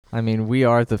I mean, we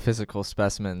are the physical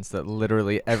specimens that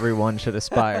literally everyone should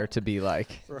aspire to be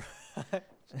like. Right.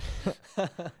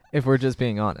 If we're just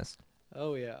being honest.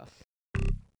 Oh, yeah.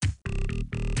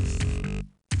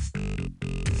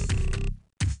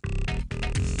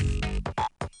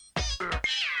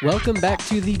 Welcome back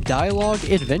to the Dialogue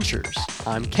Adventures.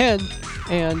 I'm Ken,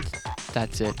 and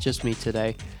that's it, just me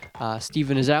today.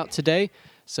 Steven is out today,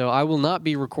 so I will not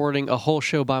be recording a whole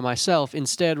show by myself.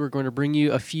 Instead, we're going to bring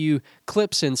you a few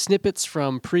clips and snippets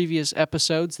from previous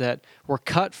episodes that were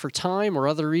cut for time or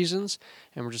other reasons,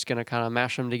 and we're just going to kind of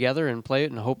mash them together and play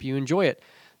it and hope you enjoy it.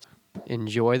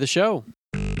 Enjoy the show.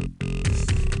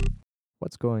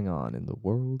 What's going on in the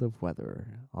world of weather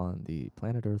on the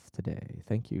planet Earth today?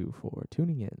 Thank you for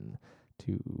tuning in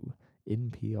to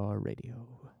NPR Radio.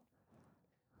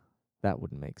 That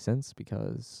wouldn't make sense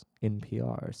because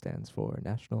NPR stands for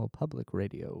National Public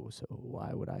Radio, so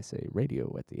why would I say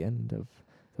radio at the end of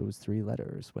those three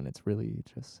letters when it's really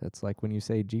just, it's like when you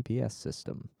say GPS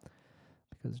system,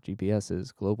 because GPS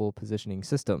is Global Positioning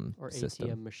System. Or system.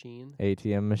 ATM machine.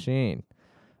 ATM machine.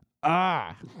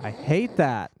 I hate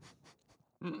that.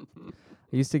 I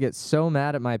used to get so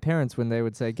mad at my parents when they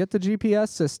would say, get the GPS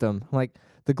system. I'm like,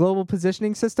 the Global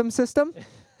Positioning System?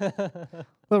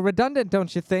 Well, redundant,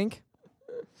 don't you think?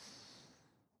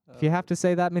 If you have to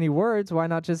say that many words, why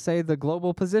not just say the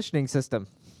Global Positioning System?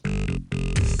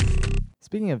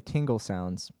 Speaking of tingle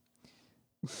sounds,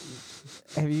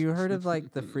 have you heard of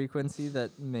like the frequency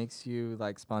that makes you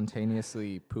like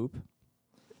spontaneously poop?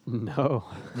 No.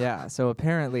 Yeah, so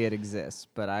apparently it exists,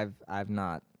 but I've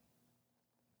not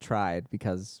tried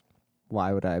because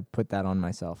why would I put that on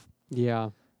myself? Yeah.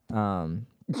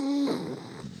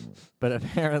 But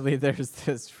apparently there's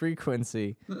this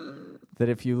frequency that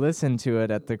if you listen to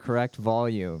it at the correct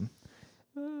volume,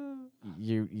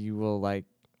 you will like,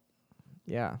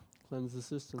 Cleanse the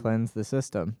system. cleanse the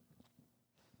system.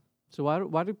 So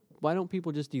why don't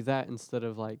people just do that instead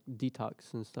of like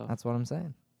detox and stuff? That's what I'm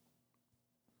saying.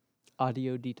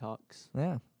 Audio detox.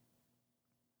 Yeah.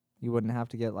 You wouldn't have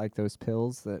to get like those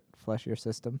pills that flush your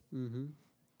system. Mm-hmm.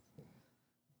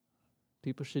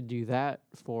 People should do that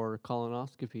for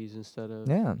colonoscopies instead of...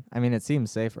 Yeah. I mean, it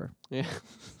seems safer. Yeah.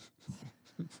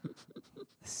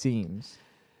 Seems.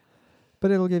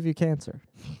 But it'll give you cancer.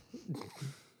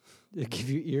 It'll give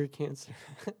you ear cancer.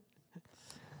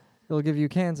 It'll give you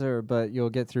cancer, but you'll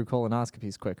get through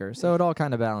colonoscopies quicker. So it all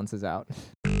kind of balances out.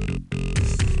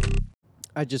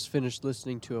 I just finished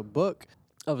listening to a book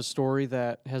of a story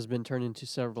that has been turned into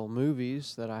several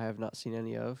movies that I have not seen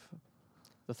any of.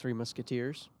 The Three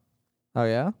Musketeers. Oh,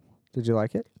 yeah? Did you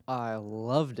like it? I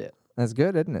loved it. That's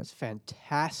good, isn't It's it?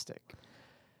 fantastic.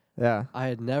 Yeah. I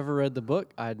had never read the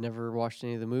book. I had never watched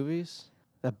any of the movies.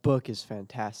 That book is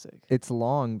fantastic. It's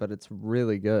long, but it's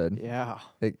really good. Yeah,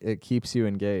 It keeps you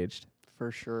engaged.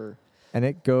 for sure. And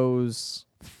it goes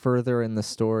further in the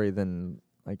story than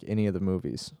like any of the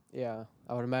movies. Yeah,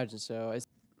 I would imagine so.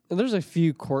 And there's a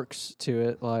few quirks to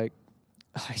it. Like,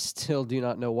 I still do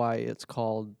not know why it's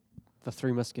called The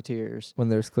Three Musketeers. When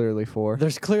there's clearly four.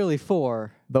 There's clearly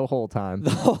four The whole time. the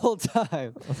whole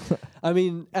time. I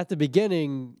mean, at the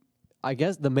beginning, I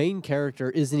guess the main character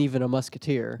isn't even a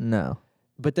musketeer, No.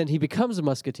 but then he becomes a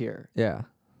musketeer Yeah.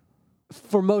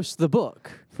 for most of the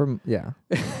book. Yeah.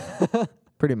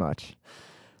 Pretty much.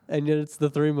 And yet it's the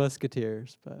Three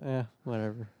Musketeers. But,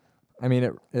 whatever. I mean,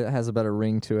 it has a better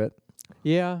ring to it.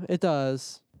 Yeah, it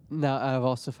does. Now, I've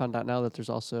also found out now that there's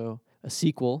also a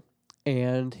sequel,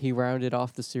 and he rounded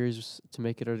off the series to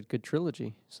make it a good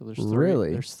trilogy. So there's three.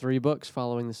 Really? There's 3 books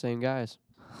following the same guys.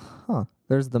 Huh.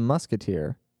 There's The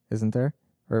Musketeer, isn't there?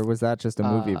 Or was that just a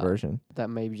movie Uh, version? That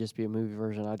may just be a movie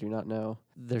version. I do not know.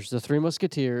 There's the Three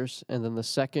Musketeers, and then the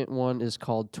second one is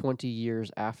called 20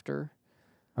 Years After.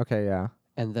 Okay, yeah.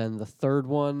 And then the third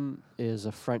one is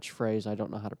a French phrase I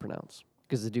don't know how to pronounce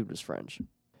because the dude was French.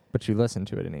 But you listened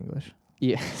to it in English.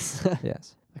 Yes.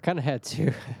 Yes. I kind of had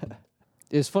to.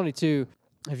 It's funny, too.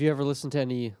 Have you ever listened to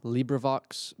any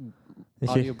LibriVox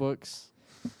audiobooks?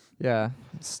 Yeah.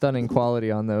 Stunning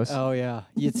quality on those. Oh, yeah.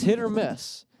 It's hit or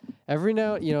miss. Every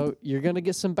now, you're going to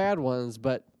get some bad ones,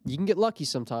 but you can get lucky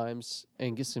sometimes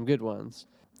and get some good ones.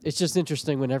 It's just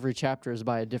interesting when every chapter is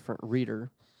by a different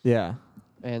reader. Yeah.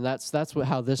 And that's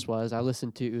how this was. I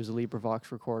listened to, it was a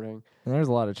LibriVox recording. And there's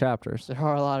a lot of chapters. There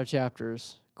are a lot of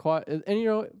chapters. And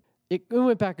it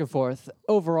went back and forth.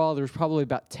 Overall, there was probably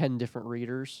about 10 different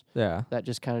readers Yeah. that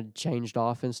just kind of changed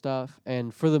off and stuff.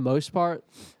 And for the most part,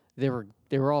 they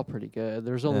were all pretty good.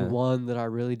 There's only one that I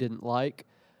really didn't like,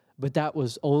 but that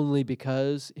was only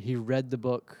because he read the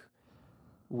book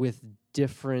with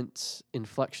different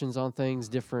inflections on things,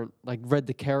 different, like read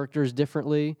the characters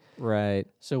differently. Right.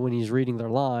 So when he's reading their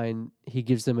line, he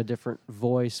gives them a different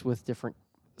voice with different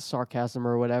sarcasm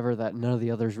or whatever that none of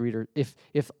the others readers,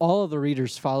 if all of the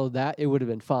readers followed that, it would have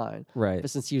been fine. Right. But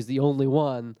since he was the only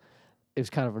one, it was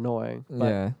kind of annoying. But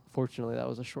Yeah. fortunately, that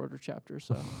was a shorter chapter,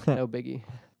 so no biggie.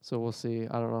 So we'll see.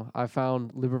 I don't know. I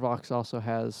found LibriVox also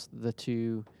has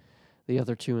the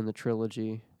other two in the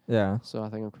trilogy. Yeah. So I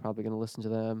think I'm probably going to listen to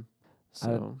them.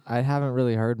 So I haven't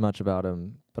really heard much about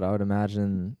him, but I would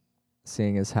imagine,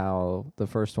 seeing as how the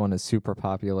first one is super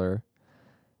popular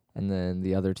and then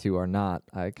the other two are not,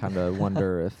 I kind of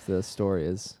wonder if the story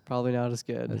is probably not as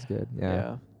good. as good.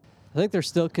 Yeah. I think they're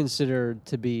still considered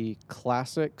to be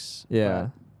classics. Yeah.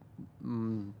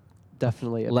 But,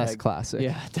 definitely a Less peg. classic.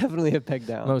 Yeah, definitely a peg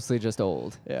down. Mostly just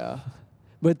old. Yeah.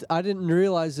 But I didn't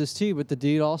realize this too, but the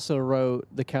dude also wrote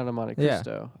The Count of Monte Yeah.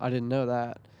 Cristo. I didn't know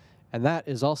that. And that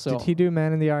is also... Did he do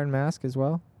Man in the Iron Mask as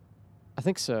well? I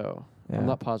think so. Yeah. I'm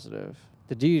not positive.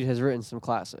 The dude has written some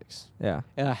classics. Yeah.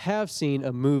 And I have seen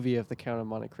a movie of The Count of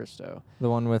Monte Cristo. The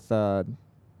one with I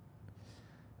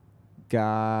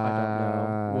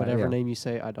don't know. Whatever yeah. name you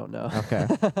say, I don't know. Okay.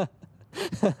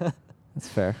 That's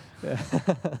fair. Yeah.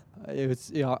 It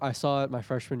was, I saw it my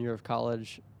freshman year of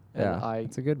college. And Yeah.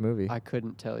 It's a good movie. I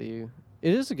couldn't tell you.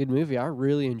 It is a good movie. I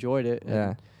really enjoyed it. And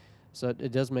yeah. so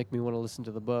it does make me want to listen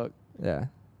to the book. Yeah.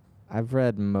 I've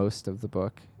read most of the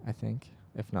book, I think,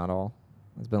 if not all.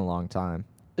 It's been a long time.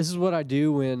 This is what I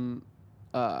do when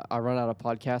I run out of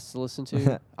podcasts to listen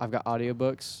to. I've got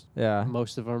audiobooks, Yeah.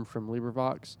 most of them from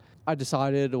LibriVox. I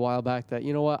decided a while back that,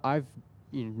 you know what, I've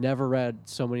never read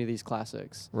so many of these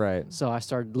classics. Right. So I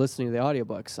started listening to the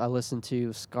audiobooks. I listened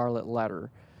to Scarlet Letter.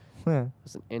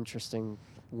 It's an interesting,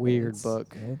 weird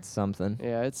book. It's something.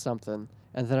 Yeah, it's something.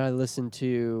 And then I listened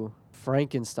to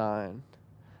Frankenstein.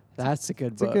 That's a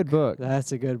good book. It's a good book.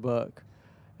 That's a good book.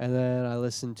 And then I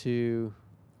listened to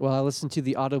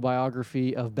the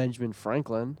autobiography of Benjamin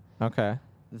Franklin. Okay.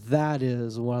 That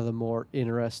is one of the more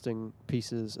interesting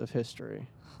pieces of history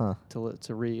Huh.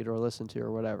 to read or listen to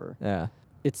or whatever. Yeah.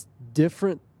 It's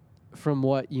different from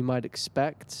what you might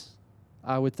expect,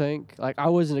 I would think. Like, I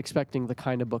wasn't expecting the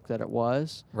kind of book that it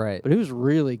was, Right. but it was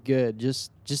really good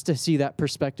just to see that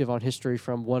perspective on history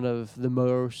from one of the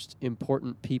most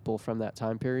important people from that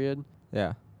time period.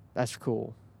 Yeah. That's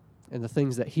cool. And the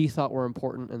things that he thought were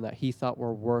important and that he thought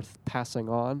were worth passing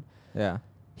on. Yeah.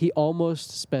 He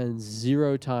almost spends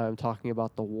zero time talking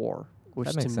about the war. Which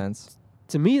That makes sense.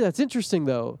 To me, that's interesting,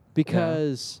 though,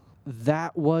 because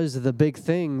that was the big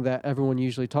thing that everyone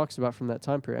usually talks about from that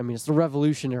time period. I mean, it's the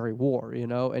Revolutionary War,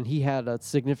 and he had a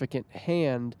significant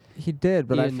hand He did,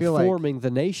 but I in feel like forming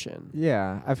the nation.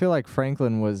 yeah, I feel like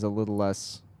Franklin was a little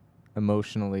less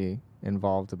emotionally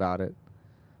involved about it.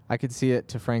 I could see it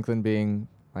to Franklin being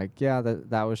like, yeah,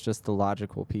 that was just the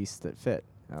logical piece that fit.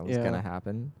 That was Yeah. going to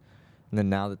happen. And then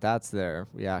now that that's there,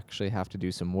 we actually have to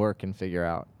do some work and figure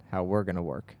out how we're going to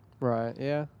work. Right.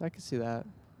 Yeah, I can see that.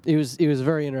 It was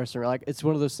very interesting. Like, it's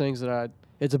one of those things that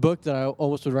it's a book that I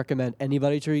almost would recommend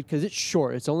anybody to read because it's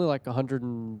short. It's only like 100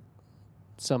 and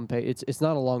some pages. It's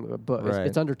not a long book. Right.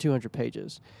 It's under 200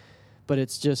 pages. But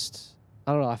it's just,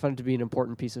 I don't know, I find it to be an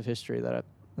important piece of history that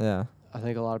Yeah. I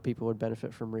think a lot of people would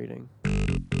benefit from reading.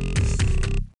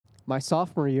 My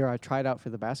sophomore year, I tried out for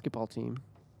the basketball team.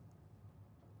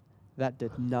 That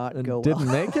did not And go well.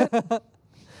 didn't make it?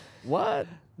 What?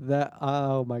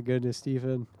 Oh my goodness,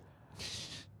 Stephen.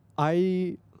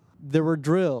 There were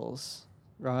drills,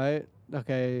 right?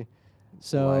 Okay.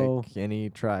 So like any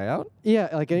tryout? yeah,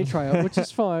 like any tryout, which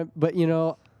is fine. But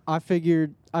I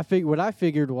figured what I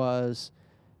figured was,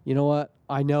 you know what?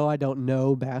 I know I don't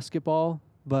know basketball,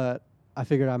 but I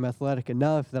figured I'm athletic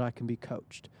enough that I can be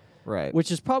coached. Right.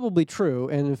 Which is probably true.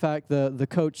 And in fact, the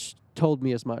coach told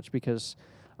me as much because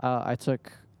I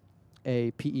took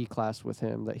a PE class with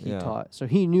him that he taught. So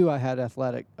he knew I had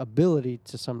athletic ability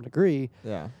to some degree.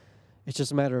 Yeah. It's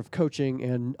just a matter of coaching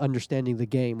and understanding the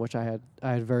game, which I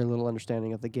had very little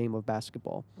understanding of the game of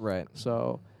basketball. Right.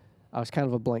 So I was kind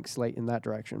of a blank slate in that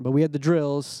direction. But we had the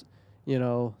drills,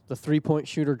 the 3-point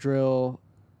shooter drill.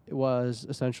 It was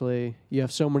essentially you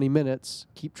have so many minutes,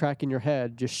 keep track in your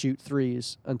head, just shoot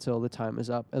threes until the time is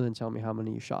up, and then tell me how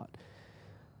many you shot.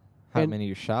 How And- many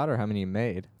you shot or how many you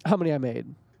made? How many I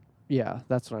made. Yeah,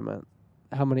 that's what I meant.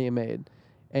 How many I made.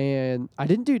 And I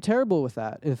didn't do terrible with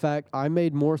that. In fact, I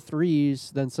made more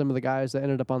threes than some of the guys that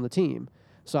ended up on the team.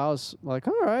 So I was like,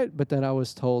 all right. But then I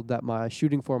was told that my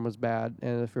shooting form was bad,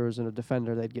 and if there was a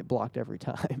defender, they'd get blocked every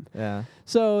time. Yeah.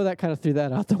 So that kind of threw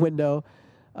that out the window.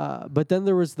 But then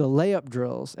there was the layup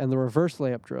drills and the reverse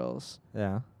layup drills.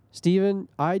 Yeah. Steven,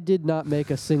 I did not make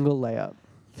a single layup.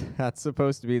 That's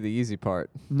supposed to be the easy part.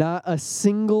 Not a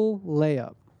single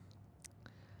layup.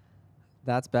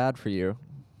 That's bad for you.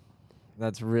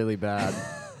 That's really bad.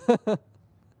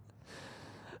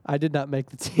 I did not make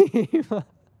the team.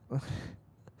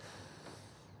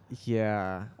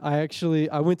 Yeah. I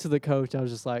went to the coach. I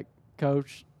was just like,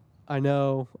 Coach, I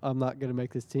know I'm not going to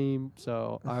make this team.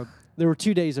 So there were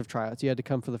 2 days of tryouts. You had to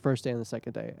come for the first day and the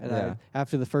second day. And Yeah.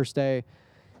 after the first day,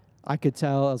 I could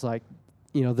tell, I was like,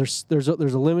 there's a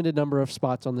limited number of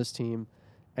spots on this team,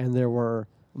 and there were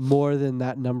more than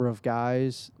that number of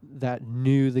guys that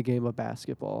knew the game of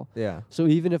basketball. Yeah. So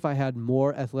even if I had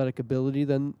more athletic ability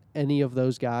than any of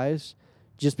those guys,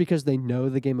 just because they know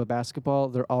the game of basketball,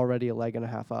 they're already a leg and a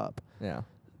half up. Yeah.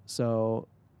 So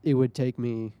it would take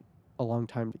me a long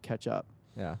time to catch up.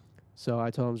 Yeah. So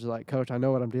I told him, just like, Coach, I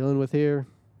know what I'm dealing with here.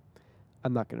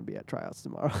 I'm not going to be at tryouts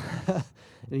tomorrow. And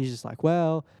he's just like,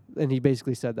 well, and he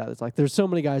basically said that. It's like, there's so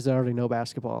many guys that already know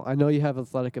basketball. I know you have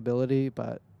athletic ability,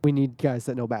 but we need guys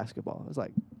that know basketball. It's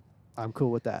like, I'm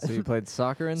cool with that. So you played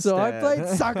soccer instead? So I played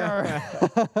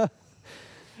soccer.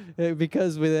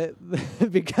 Because with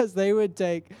it, because they would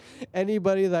take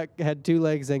anybody that had two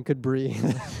legs and could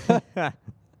breathe.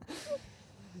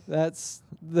 That's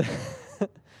the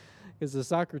because the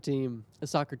soccer team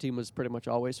was pretty much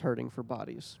always hurting for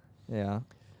bodies. Yeah.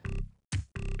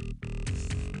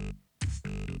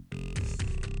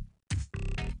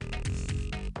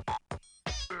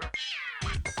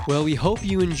 Well, we hope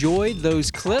you enjoyed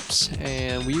those clips,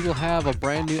 and we will have a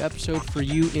brand new episode for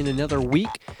you in another week.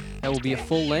 That will be a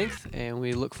full length, and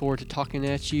we look forward to talking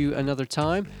at you another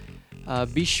time.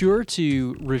 Be sure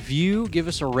to review, give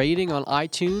us a rating on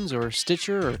iTunes or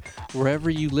Stitcher or wherever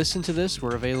you listen to this.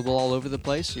 We're available all over the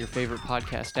place, your favorite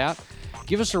podcast app.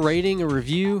 Give us a rating, a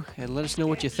review, and let us know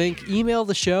what you think. Email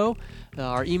the show.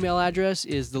 Our email address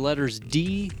is the letters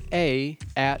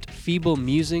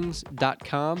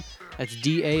da@feeblemusings.com. That's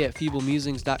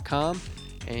da@feeblemusings.com.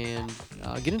 And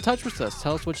get in touch with us.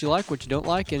 Tell us what you like, what you don't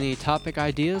like, any topic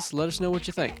ideas. Let us know what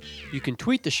you think. You can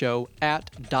tweet the show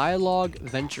at Dialogue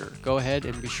Venture. Go ahead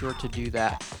and be sure to do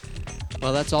that.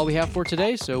 Well, that's all we have for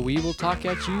today, so we will talk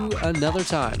at you another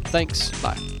time. Thanks.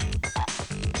 Bye.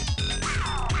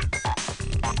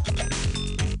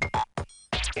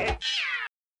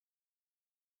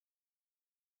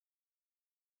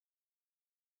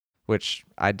 Which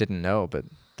I didn't know, but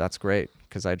that's great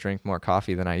because I drink more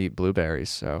coffee than I eat blueberries,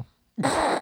 so.